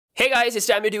Hey guys, it's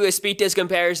time to do a speed test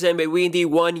comparison between the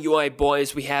One UI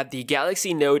boys. We have the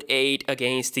Galaxy Note 8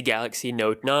 against the Galaxy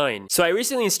Note 9. So I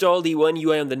recently installed the One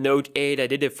UI on the Note 8. I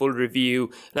did a full review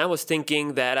and I was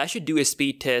thinking that I should do a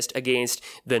speed test against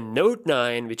the Note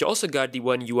 9, which also got the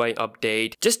One UI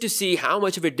update, just to see how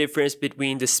much of a difference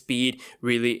between the speed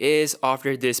really is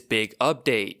after this big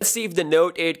update. Let's see if the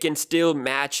Note 8 can still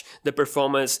match the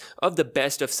performance of the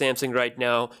best of Samsung right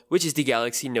now, which is the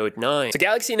Galaxy Note 9. So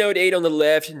Galaxy Note 8 on the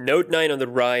left, Note 9 on the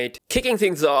right. Kicking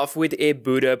things off with a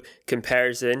boot up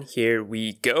comparison. Here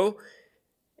we go.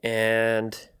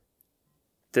 And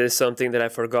this is something that I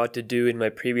forgot to do in my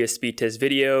previous speed test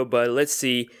video, but let's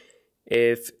see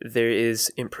if there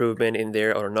is improvement in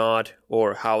there or not,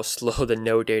 or how slow the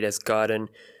Note 8 has gotten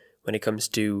when it comes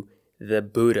to the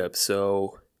boot up.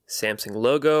 So Samsung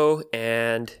logo,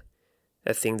 and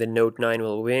I think the Note 9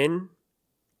 will win.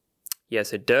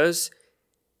 Yes, it does.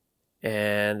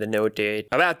 And the Note 8,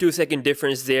 about 2-second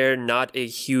difference there, not a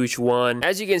huge one.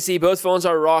 As you can see, both phones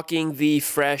are rocking the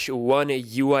fresh One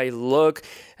UI look.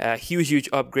 A huge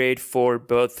upgrade for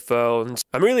both phones.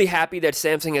 I'm really happy that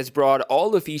Samsung has brought all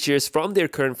the features from their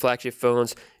current flagship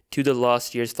phones to the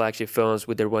last year's flagship phones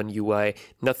with their One UI.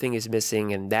 Nothing is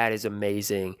missing, and that is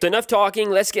amazing. So enough talking,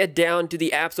 let's get down to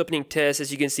the apps opening test.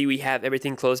 As you can see, we have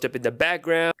everything closed up in the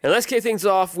background. And let's kick things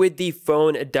off with the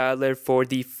phone dialer for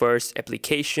the first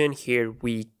application. Here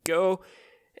we go.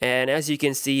 And as you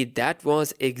can see, that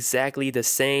was exactly the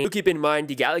same. Keep in mind,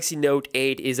 the Galaxy Note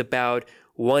 8 is about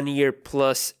 1 year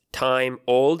plus time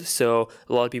old, so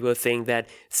a lot of people think that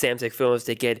Samsung phones,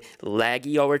 they get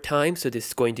laggy over time, so this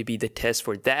is going to be the test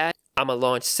for that. I'm gonna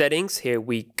launch settings. Here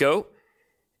we go,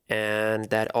 and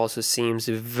that also seems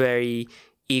very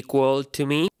equal to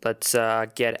me. Let's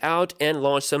get out and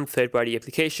launch some third-party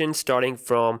applications, starting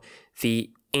from the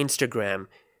Instagram.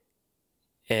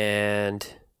 And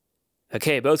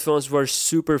okay, both phones were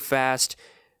super fast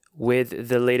with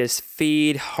the latest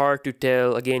feed. Hard to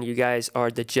tell. Again, you guys are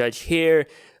the judge here.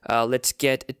 Let's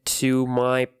get to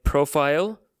my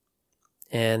profile,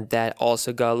 and that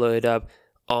also got loaded up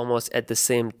almost at the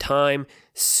same time.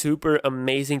 Super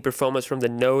amazing performance from the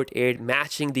Note 8,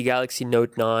 matching the Galaxy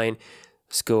Note 9.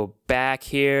 Let's go back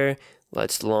here.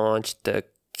 Let's launch the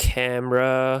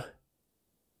camera.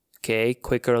 Okay,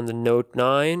 quicker on the Note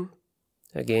 9.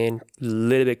 Again, a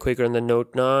little bit quicker on the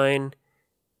Note 9.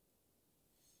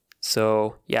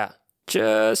 So yeah,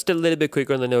 just a little bit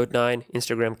quicker on the Note 9.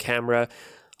 Instagram camera.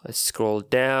 Let's scroll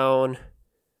down.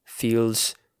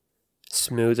 Feels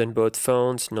smooth on both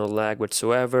phones, no lag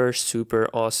whatsoever. Super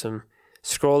awesome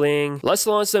scrolling. Let's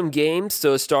launch some games.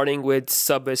 So starting with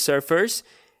Subway Surfers,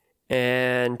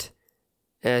 and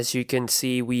as you can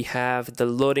see, we have the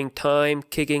loading time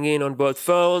kicking in on both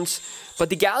phones,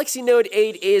 but the Galaxy Note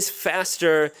 8 is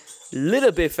faster,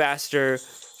 little bit faster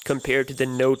compared to the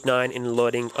Note 9 in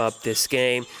loading up this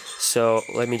game. So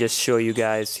let me just show you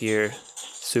guys here.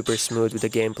 Super smooth with the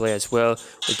gameplay as well.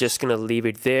 We're just gonna leave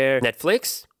it there.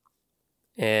 Netflix,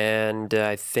 and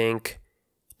I think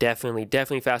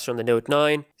definitely faster on the Note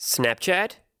 9.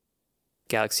 Snapchat,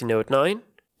 Galaxy Note 9,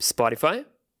 Spotify,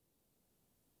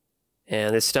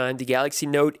 and this time the Galaxy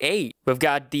Note 8. We've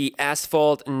got the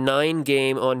Asphalt 9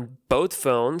 game on both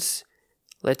phones.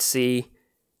 Let's see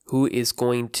who is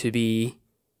going to be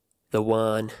the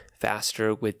one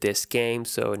faster with this game.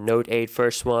 So Note 8,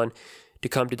 first one to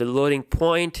come to the loading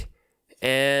point,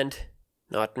 and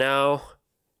not now.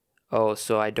 Oh,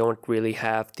 so I don't really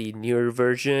have the newer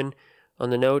version on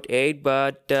the Note 8,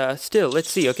 but still, let's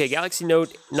see. Okay, Galaxy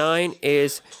Note 9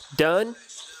 is done.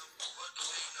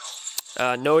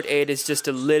 Note 8 is just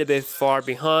a little bit far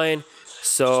behind.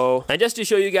 So, and just to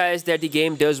show you guys that the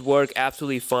game does work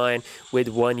absolutely fine with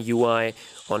One UI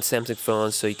on Samsung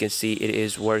phones, so you can see it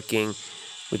is working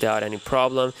without any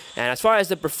problem. And as far as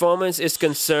the performance is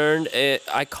concerned,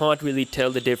 I can't really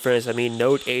tell the difference. I mean,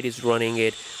 Note 8 is running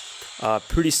it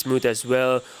pretty smooth as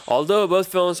well. Although both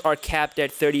phones are capped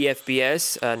at 30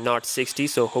 FPS, not 60,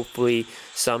 so hopefully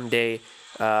someday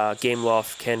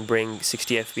Gameloft can bring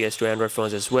 60 FPS to Android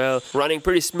phones as well. Running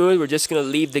pretty smooth. We're just gonna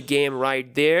leave the game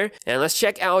right there, and let's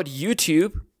check out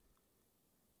YouTube.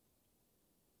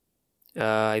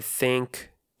 I think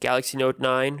Galaxy Note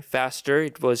 9 faster.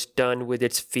 It was done with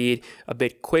its feed a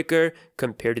bit quicker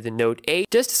compared to the Note 8.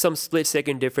 Just some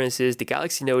split-second differences. The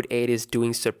Galaxy Note 8 is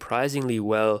doing surprisingly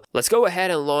well. Let's go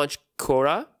ahead and launch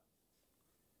Quora.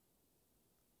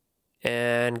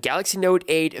 And Galaxy Note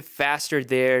 8 faster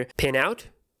there. Pin out.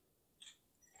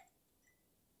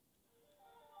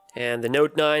 And the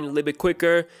Note 9 a little bit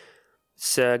quicker.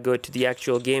 Let's go to the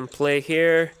actual gameplay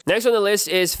here. Next on the list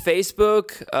is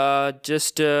Facebook.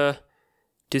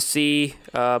 to see.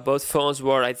 Both phones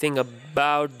were, I think,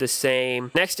 about the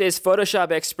same. Next is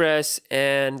Photoshop Express,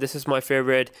 and this is my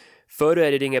favorite photo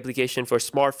editing application for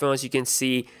smartphones. You can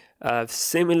see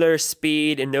similar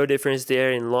speed and no difference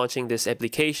there in launching this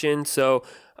application. So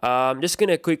I'm just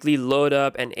gonna quickly load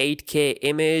up an 8K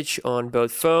image on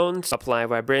both phones, apply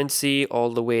vibrancy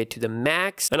all the way to the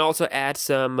max, and also add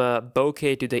some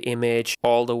bokeh to the image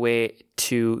all the way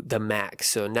to the max.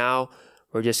 So now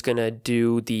we're just gonna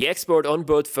do the export on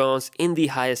both phones in the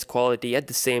highest quality at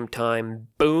the same time.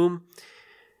 Boom.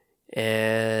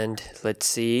 And let's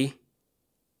see.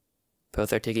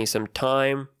 Both are taking some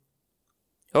time.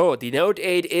 Oh, the Note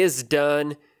 8 is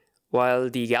done, while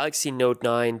the Galaxy Note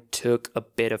 9 took a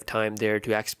bit of time there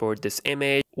to export this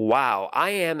image. Wow,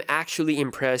 I am actually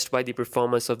impressed by the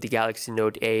performance of the Galaxy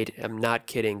Note 8. I'm not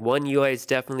kidding. One UI is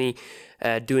definitely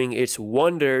doing its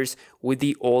wonders with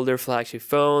the older flagship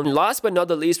phone. Last but not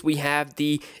the least, we have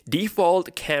the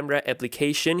default camera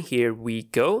application. Here we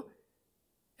go.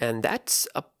 And that's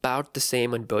about the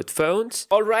same on both phones.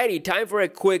 Alrighty, time for a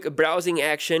quick browsing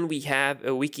action. We have a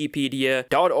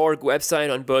wikipedia.org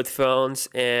website on both phones,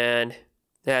 and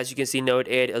as you can see, Note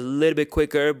 8 a little bit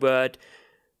quicker, but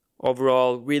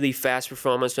overall really fast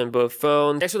performance on both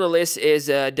phones. Next on the list is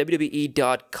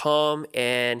WWE.com,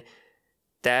 and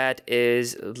that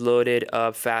is loaded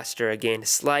up faster, again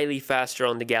slightly faster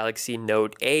on the Galaxy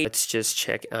Note 8. Let's just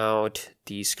check out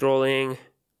the scrolling.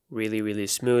 Really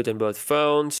smooth on both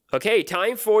phones. Okay,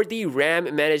 time for the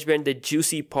RAM management, the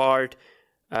juicy part,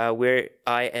 where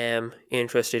I am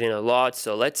interested in a lot.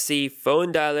 So let's see,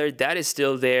 phone dialer, that is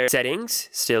still there. Settings,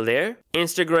 still there.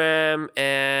 Instagram,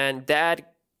 and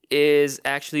that is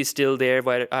actually still there,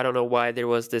 but I don't know why there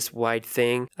was this white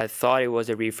thing. I thought it was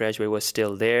a refresh, but it was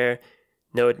still there.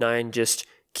 Note 9 just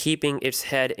keeping its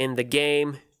head in the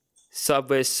game.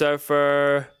 Subway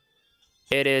Surfer,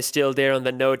 it is still there on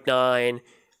the Note 9.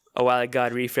 While it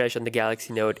got refreshed on the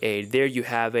Galaxy Note 8. There you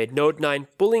have it. Note 9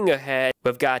 pulling ahead.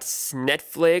 We've got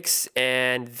Netflix,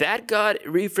 and that got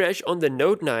refreshed on the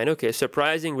Note 9. Okay,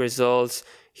 surprising results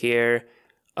here.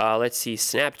 Let's see,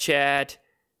 Snapchat.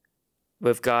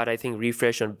 We've got, I think,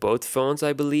 refresh on both phones,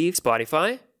 I believe.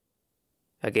 Spotify.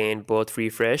 Again, both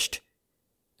refreshed.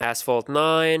 Asphalt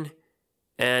 9.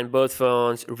 And both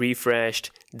phones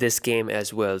refreshed this game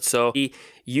as well. So the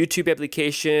YouTube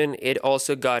application, it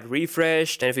also got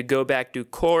refreshed. And if we go back to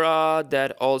Quora,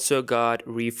 that also got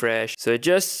refreshed. So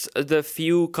just the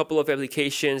few couple of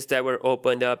applications that were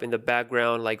opened up in the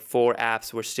background, like 4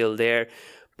 apps were still there,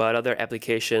 but other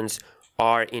applications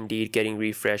are indeed getting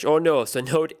refreshed. Oh no, so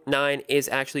Note 9 is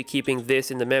actually keeping this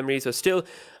in the memory. So still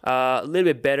a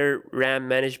little bit better RAM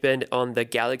management on the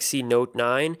Galaxy Note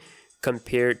 9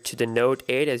 compared to the Note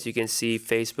 8. As you can see,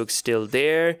 Facebook's still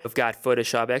there. We've got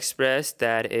Photoshop Express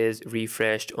that is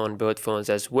refreshed on both phones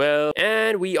as well.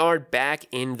 And we are back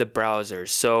in the browser.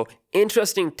 So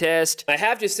interesting test. I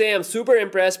have to say I'm super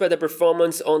impressed by the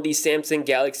performance on the Samsung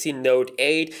Galaxy Note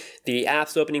 8. The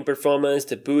apps opening performance,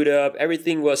 the boot up,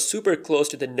 everything was super close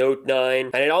to the Note 9.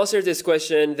 And it answers this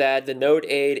question that the Note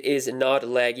 8 is not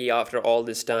laggy after all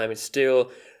this time. It's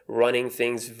still running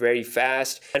things very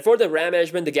fast. And for the RAM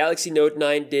management, the Galaxy Note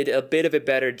 9 did a bit of a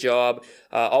better job.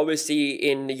 Obviously,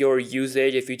 in your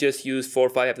usage, if you just use 4 or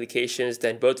 5 applications,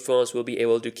 then both phones will be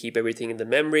able to keep everything in the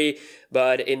memory.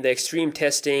 But in the extreme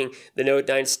testing, the Note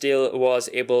 9 still was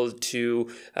able to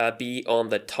be on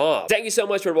the top. Thank you so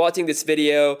much for watching this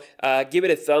video. Give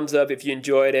it a thumbs up if you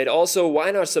enjoyed it. Also,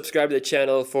 why not subscribe to the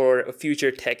channel for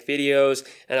future tech videos?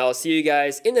 And I'll see you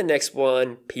guys in the next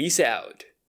one. Peace out.